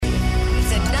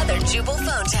Jubal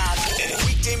phone tab.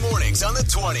 Weekday mornings on the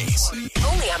 20s.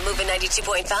 Only on Moving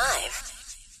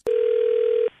 92.5.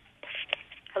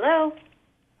 Hello?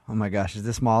 Oh my gosh, is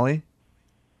this Molly?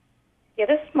 Yeah,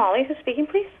 this is Molly. Who's speaking,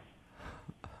 please?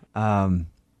 I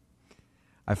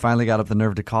finally got up the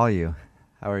nerve to call you.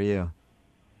 How are you?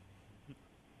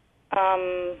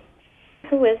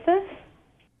 Who is this?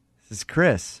 This is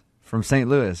Chris from St.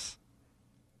 Louis.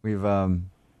 We've been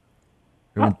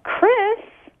Chris?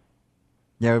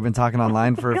 Yeah, we've been talking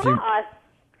online for a few. God.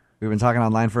 We've been talking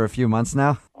online for a few months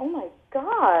now. Oh my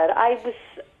God.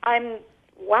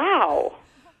 Wow.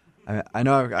 I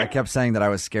know I kept saying that I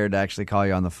was scared to actually call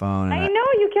you on the phone. And I know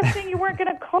you kept saying you weren't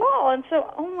going to call, and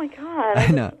so, oh my God. I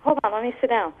know. Hold on, let me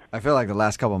sit down. I feel like the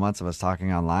last couple of months of us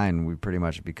talking online, we pretty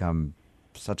much become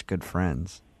such good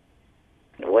friends.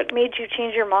 What made you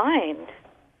change your mind?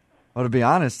 Well, to be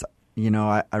honest,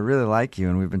 I really like you,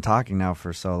 and we've been talking now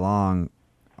for so long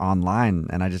online,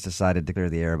 and I just decided to clear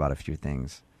the air about a few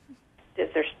things. Is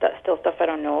there still stuff I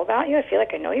don't know about you? I feel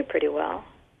like I know you pretty well.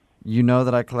 You know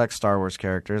that I collect Star Wars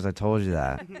characters. I told you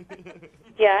that.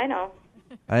 Yeah, I know.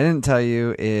 What I didn't tell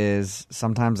you is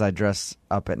sometimes I dress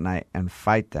up at night and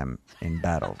fight them in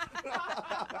battle.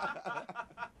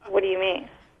 What do you mean?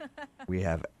 We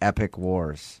have epic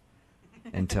wars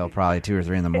until probably 2 or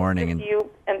 3 in the morning. Just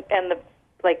you and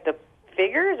the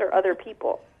figures or other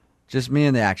people? Just me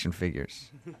and the action figures.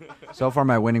 So far,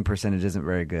 my winning percentage isn't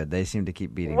very good. They seem to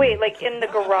keep beating me. Wait, like in the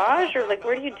garage, or like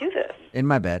where do you do this? In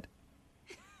my bed.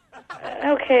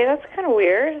 Okay, that's kind of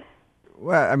weird.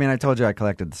 Well, I mean, I told you I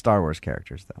collected the Star Wars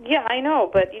characters, though. Yeah, I know,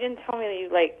 but you didn't tell me that you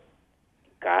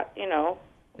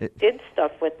did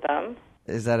stuff with them.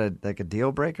 Is that a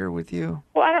deal breaker with you?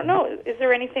 Well, I don't know. Is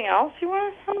there anything else you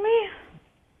want to tell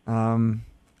me?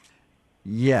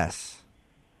 Yes,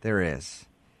 there is.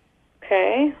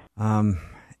 Okay.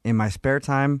 In my spare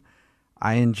time,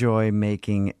 I enjoy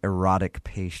making erotic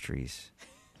pastries.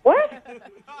 What?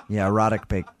 Yeah, erotic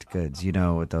baked goods. You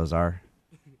know what those are?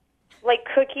 Like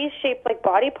cookies shaped like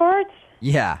body parts?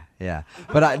 Yeah.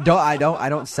 But I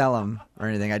don't sell them or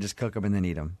anything. I just cook them and then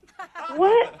eat them.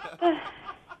 What?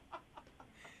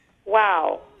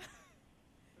 Wow.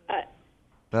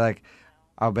 But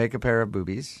I'll bake a pair of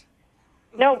boobies.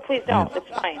 No, please don't. It's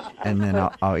fine. And then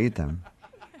I'll eat them.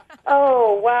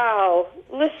 Oh, wow.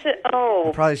 Listen. Oh.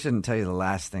 I probably shouldn't tell you the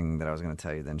last thing that I was going to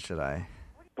tell you then, should I?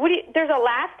 There's a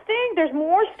last thing? There's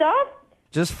more stuff?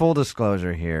 Just full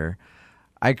disclosure here.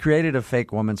 I created a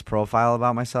fake woman's profile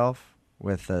about myself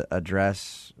with a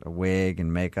dress, a wig,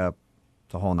 and makeup,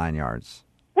 the whole 9 yards.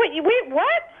 Wait,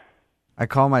 what? I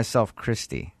call myself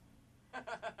Christy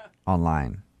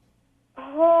online.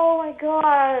 Oh, my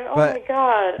God. My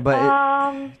God.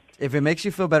 But if it makes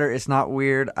you feel better, it's not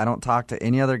weird. I don't talk to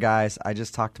any other guys. I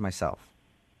just talk to myself.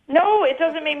 No, it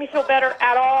doesn't make me feel better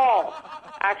at all,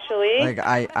 actually.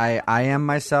 I am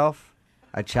myself.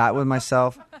 I chat with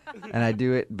myself, and I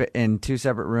do it in 2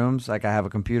 separate rooms. I have a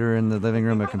computer in the living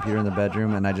room, a computer in the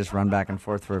bedroom, and I just run back and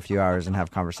forth for a few hours and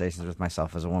have conversations with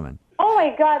myself as a woman. Oh,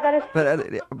 my God, that is...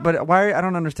 But why? I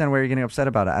don't understand why you're getting upset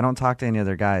about it. I don't talk to any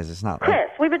other guys. It's not Chris,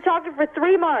 we've been talking for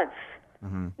 3 months.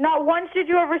 Mm-hmm. Not once did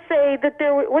you ever say that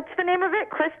what's the name of it?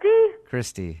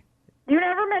 Christy. You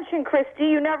never mentioned Christy.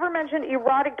 You never mentioned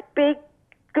erotic baked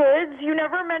goods. You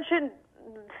never mentioned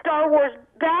Star Wars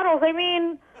battles. I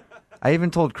mean... I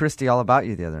even told Christy all about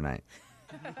you the other night.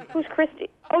 Who's Christy?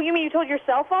 Oh, you mean you told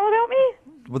yourself all about me?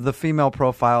 With the female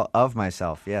profile of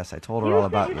myself, yes. I told her all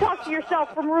about you. You talk to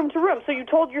yourself from room to room, so you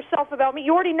told yourself about me.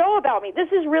 You already know about me. This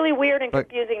is really weird and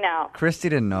confusing now. Christy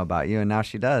didn't know about you, and now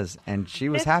she does. And she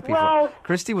was happy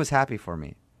Christy was happy for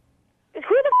me. Who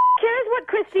the cares what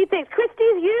Christy thinks?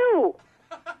 Christy's you.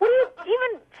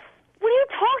 What are you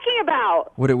talking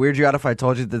about? Would it weird you out if I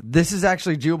told you that this is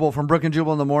actually Jubal from Brooke and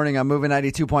Jubal in the Morning? I'm moving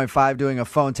 92.5 doing a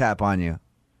phone tap on you.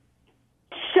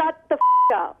 Shut the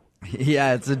up.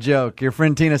 Yeah, it's a joke. Your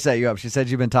friend Tina set you up. She said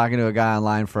you've been talking to a guy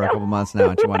online for a couple months now,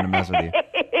 and she wanted to mess with you.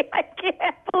 I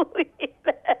can't believe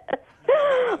this.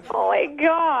 Oh, my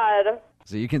God.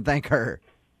 So you can thank her.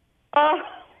 I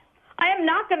am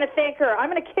not going to thank her. I'm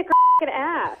going to kick her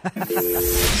ass.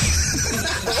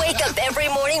 Wake up every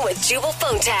morning with Jubal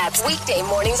phone tabs. Weekday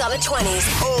mornings on the 20s.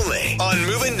 Only on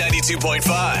Moving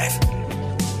 92.5.